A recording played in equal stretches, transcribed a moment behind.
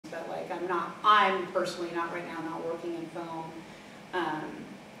I'm personally not right now, not working in film.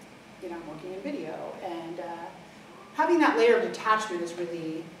 You know, I'm working in video, and having that layer of detachment is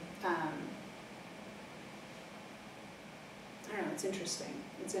really, I don't know, it's interesting.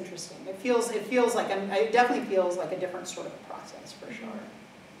 It's interesting. It feels like, it definitely feels like a different sort of process, for sure.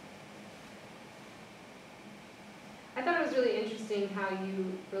 I thought it was really interesting how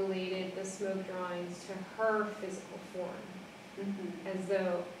you related the smoke drawings to her physical form, as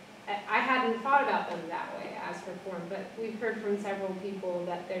though, I hadn't thought about them that way as her form, but we've heard from several people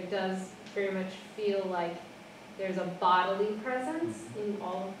that there does very much feel like there's a bodily presence in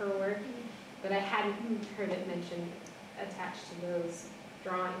all of her work, but I hadn't heard it mentioned attached to those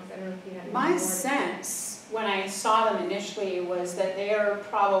drawings. I don't know if you had any My more sense when I saw them initially was that they are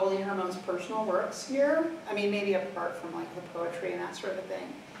probably her most personal works here. I mean, maybe apart from like the poetry and that sort of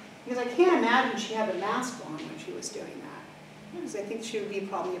thing. Because I can't imagine she had a mask on when she was doing that. Because I think she would be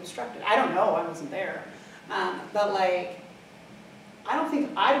probably obstructed. I don't know, I wasn't there. But like, I don't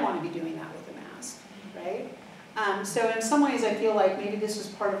think I'd want to be doing that with a mask, right? So in some ways I feel like maybe this was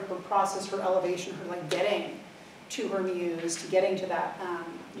part of her process, her elevation, her like getting to her muse, to getting to that,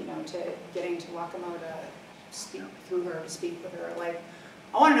 you know, to getting to Wakamoto to speak through her, to speak with her. Like,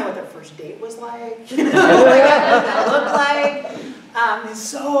 I want to know what their first date was like, you know, like what that looked like. There's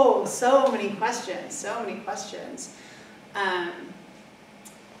so many questions, so many questions.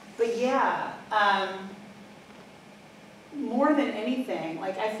 But yeah, more than anything,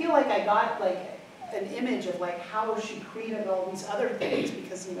 like I feel like I got like an image of like how she created all these other things,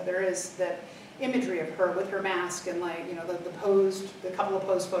 because you know there is that imagery of her with her mask and like, you know, the couple of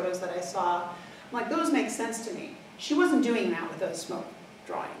posed photos that I saw. I'm like, those make sense to me. She wasn't doing that with those smoke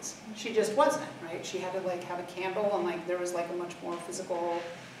drawings. She just wasn't, right? She had to like have a candle and like there was like a much more physical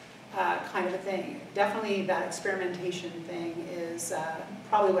kind of a thing. Definitely that experimentation thing is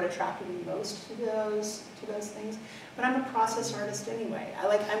probably what attracted me most to those things. But I'm a process artist anyway.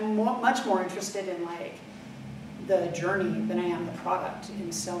 I'm much more interested in like the journey than I am the product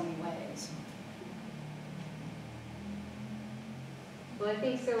in so many ways. Well, I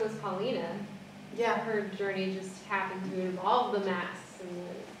think so was Paulina. Yeah. Her journey just happened to involve the masks and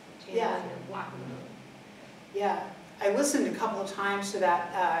the channeling of Wakamoto. Yeah. I listened a couple of times to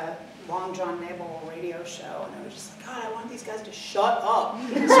that Long John Mabel radio show, and I was just like, God, I want these guys to shut up so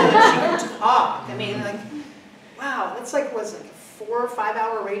that she can talk. I mean, like, wow, that's like, was it a 4 or 5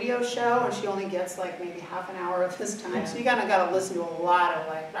 hour radio show, and she only gets like maybe half an hour of this time. So you kind of got to listen to a lot of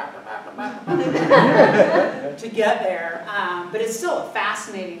like, to get there. But it's still a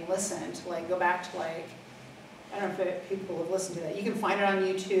fascinating listen to like go back to like, I don't know if people have listened to that. You can find it on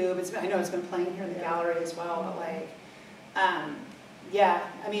YouTube. I know it's been playing here in the gallery as well, but like, yeah,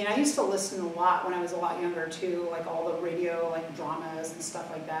 I mean, I used to listen a lot when I was a lot younger too, like all the radio like dramas and stuff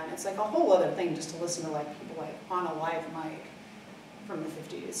like that. And it's like a whole other thing just to listen to like people like on a live mic from the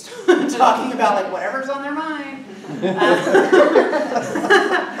 50s talking about like whatever's on their mind.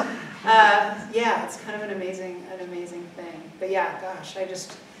 Yeah, it's kind of an amazing thing. But yeah, gosh, I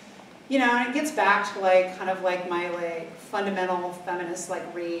just, you know, and it gets back to like kind of like my like fundamental feminist like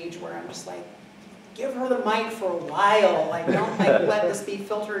rage where I'm just like, give her the mic for a while. Like, don't like let this be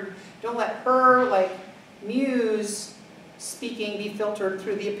filtered. Don't let her like muse speaking be filtered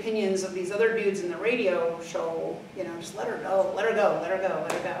through the opinions of these other dudes in the radio show. You know, just let her go, let her go, let her go,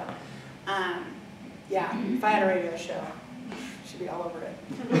 let her go. Yeah, if I had a radio show, she'd be all over it.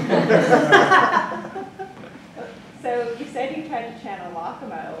 So you said you tried to channel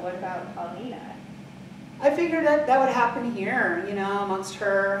Wakamoto. What about Paulina? I figured that that would happen here, you know, amongst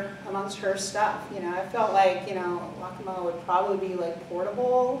her stuff. You know, I felt like, you know, Wakamoto would probably be like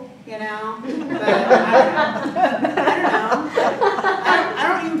portable, you know, but I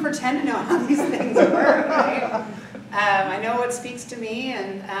don't even pretend to know how these things work, right? I know what speaks to me,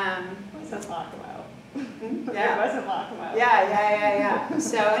 and It wasn't Wakamoto. yeah. It wasn't Wakamoto. Yeah.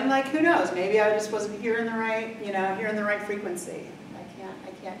 So, and like, who knows? Maybe I just wasn't hearing the right, you know, hearing the right frequency.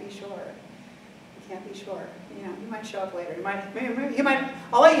 I can't be sure. Can't be sure. You know, he might show up later. Maybe he might.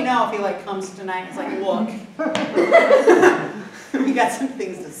 I'll let you know if he like comes tonight. It's like, look, we got some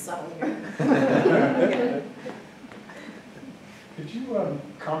things to settle here. Okay. Could you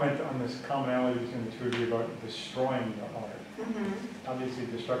comment on this commonality between the two of you about destroying your art? Obviously,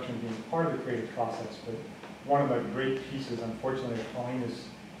 destruction being part of the creative process, but one of the great pieces, unfortunately, of Paulina's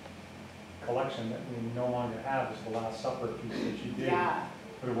collection that we no longer have is the Last Supper piece that she did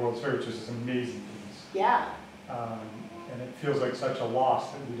for the World's Fair, which is this amazing piece. Yeah. And it feels like such a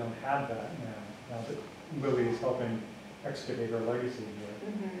loss that we don't have that now that Lily is helping excavate her legacy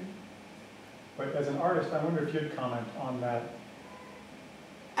here. But as an artist, I wonder if you'd comment on that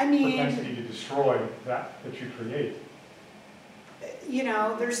I mean, propensity to destroy that you create. you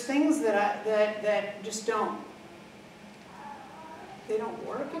know, there's things that just don't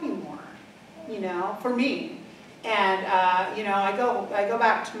work anymore, you know, for me. And you know, I go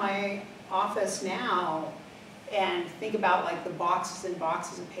back to my office now and think about like the boxes and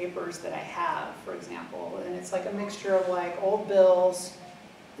boxes of papers that I have, for example, and it's like a mixture of like old bills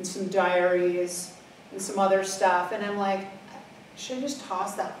and some diaries and some other stuff, and I'm like, should I just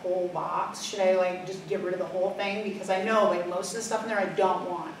toss that whole box? Should I like just get rid of the whole thing? Because I know like most of the stuff in there I don't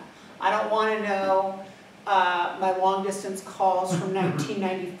want. I don't want to know my long distance calls from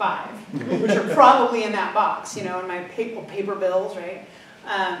 1995, which are probably in that box, you know, in my paper bills, right?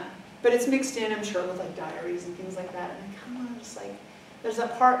 But it's mixed in, I'm sure, with like diaries and things like that. And I kind of just like, there's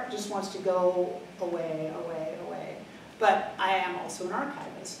that part that just wants to go away, away, away. But I am also an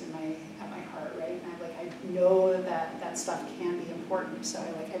archivist at my heart, right? And I know that stuff can be important. So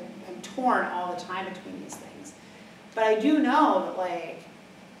I'm torn all the time between these things. But I do know that like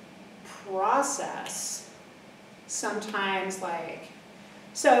process sometimes like,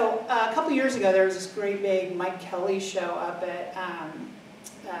 so a couple years ago there was this great big Mike Kelly show up at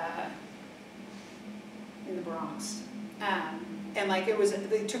in the Bronx, and like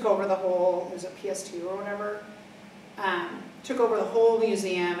they took over the whole, it was a PS2 or whatever, took over the whole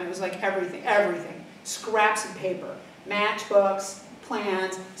museum. It was like everything, scraps of paper, matchbooks,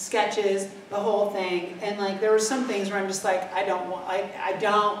 plans, sketches, the whole thing. And like there were some things where I'm just like, I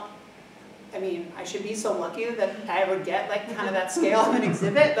mean, I should be so lucky that I would get like kind of that scale of an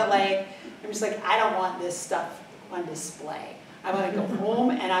exhibit, but like, I'm just like, I don't want this stuff on display. I'm going to go home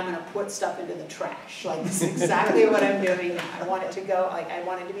and I'm going to put stuff into the trash. Like, this is exactly what I'm doing. I want it to go, like, I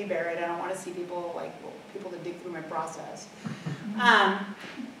want it to be buried. I don't want to see people, like, people to dig through my process.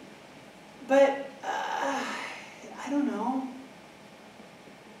 But, I don't know.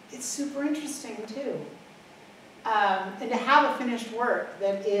 It's super interesting, too. And to have a finished work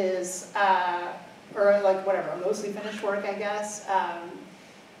that is, or like whatever, mostly finished work, I guess,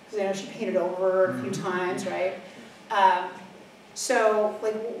 because I know she painted over a few times, right? So,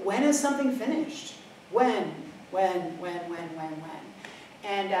 like, when is something finished? When?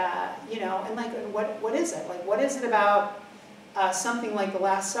 And, you know, and like, what is it? Like, what is it about something like The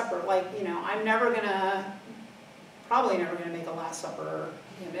Last Supper? Like, you know, I'm probably never gonna make a Last Supper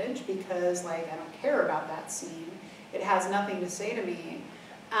image because, like, I don't care about that scene. It has nothing to say to me.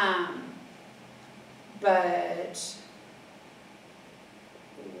 But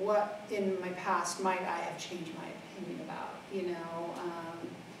what in my past might I have changed my opinion about? You know, I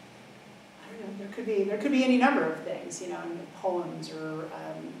don't know. There could be any number of things. You know, poems or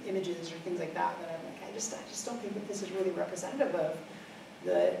images or things like that. That I'm like, I just don't think that this is really representative of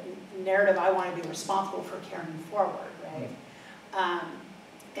the narrative I want to be responsible for carrying forward, right?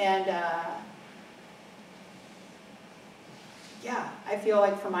 Yeah, I feel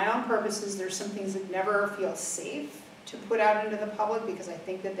like for my own purposes, there's some things that never feel safe to put out into the public because I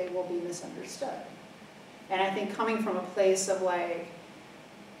think that they will be misunderstood. And I think coming from a place of like,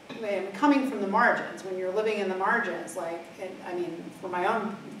 coming from the margins, when you're living in the margins, like, I mean, from my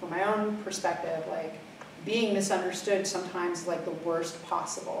own perspective, like, being misunderstood sometimes is like the worst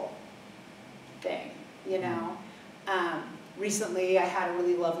possible thing, you know? Recently, I had a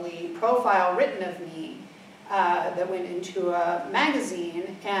really lovely profile written of me that went into a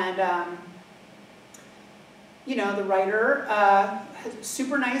magazine, and you know, the writer,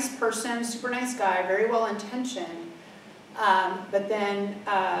 super nice person, super nice guy, very well intentioned, but then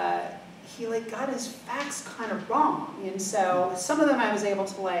he like got his facts kind of wrong, and so some of them I was able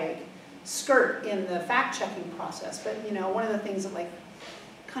to like skirt in the fact-checking process, but you know, one of the things that like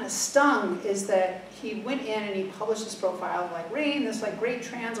kind of stung is that he went in and he published this profile of like Rahne, this like great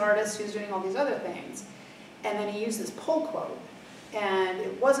trans artist who's doing all these other things. And then he used this pull quote, and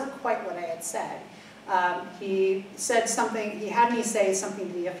it wasn't quite what I had said. He said something, he had me say something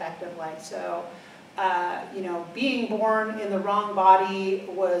to the effect of like, so, you know, being born in the wrong body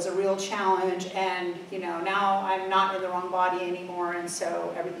was a real challenge, and, you know, now I'm not in the wrong body anymore, and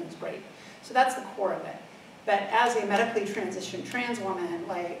so everything's great. So that's the core of it. But as a medically transitioned trans woman,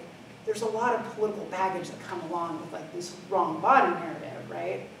 like, there's a lot of political baggage that come along with like this wrong body narrative,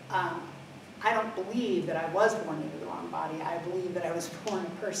 right? I don't believe that I was born into the wrong body. I believe that I was born a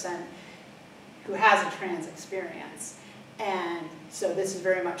person who has a trans experience. And so this is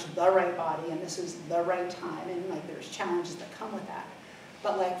very much the right body, and this is the right time, and like there's challenges that come with that.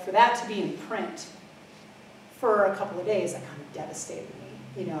 But like for that to be in print for a couple of days, that kind of devastated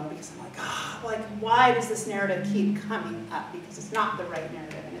me, you know, because I'm like, ah, like why does this narrative keep coming up? Because it's not the right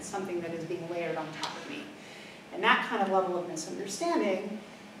narrative, and it's something that is being layered on top of me. And that kind of level of misunderstanding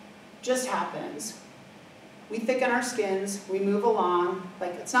just happens. We thicken our skins, we move along.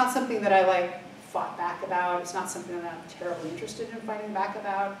 Like, it's not something that I like fought back about. It's not something that I'm terribly interested in fighting back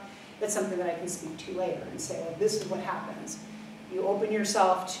about. It's something that I can speak to later and say, like, this is what happens. You open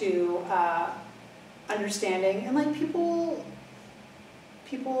yourself to understanding, and like people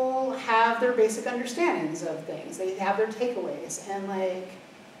have their basic understandings of things. They have their takeaways, and like,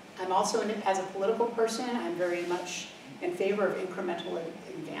 I'm also, as a political person, I'm very much in favor of incremental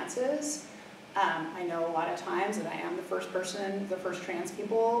advances. I know a lot of times that I am the first trans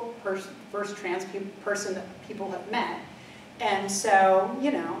person that people have met. And so,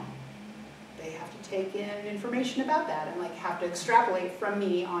 you know, they have to take in information about that and like have to extrapolate from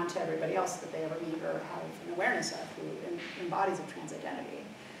me onto everybody else that they ever meet or have an awareness of who embodies a trans identity.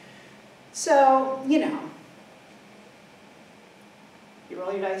 So, you know, you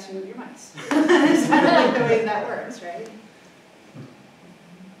roll your dice, you move your mice. It's kind of like the way that works, right?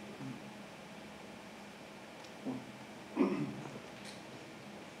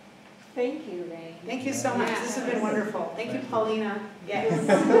 Thank you, Ray. Thank you so much. This has been wonderful. Thank you, Paulina. Yes.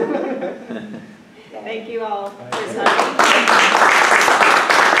 Thank you all for Thank you. coming.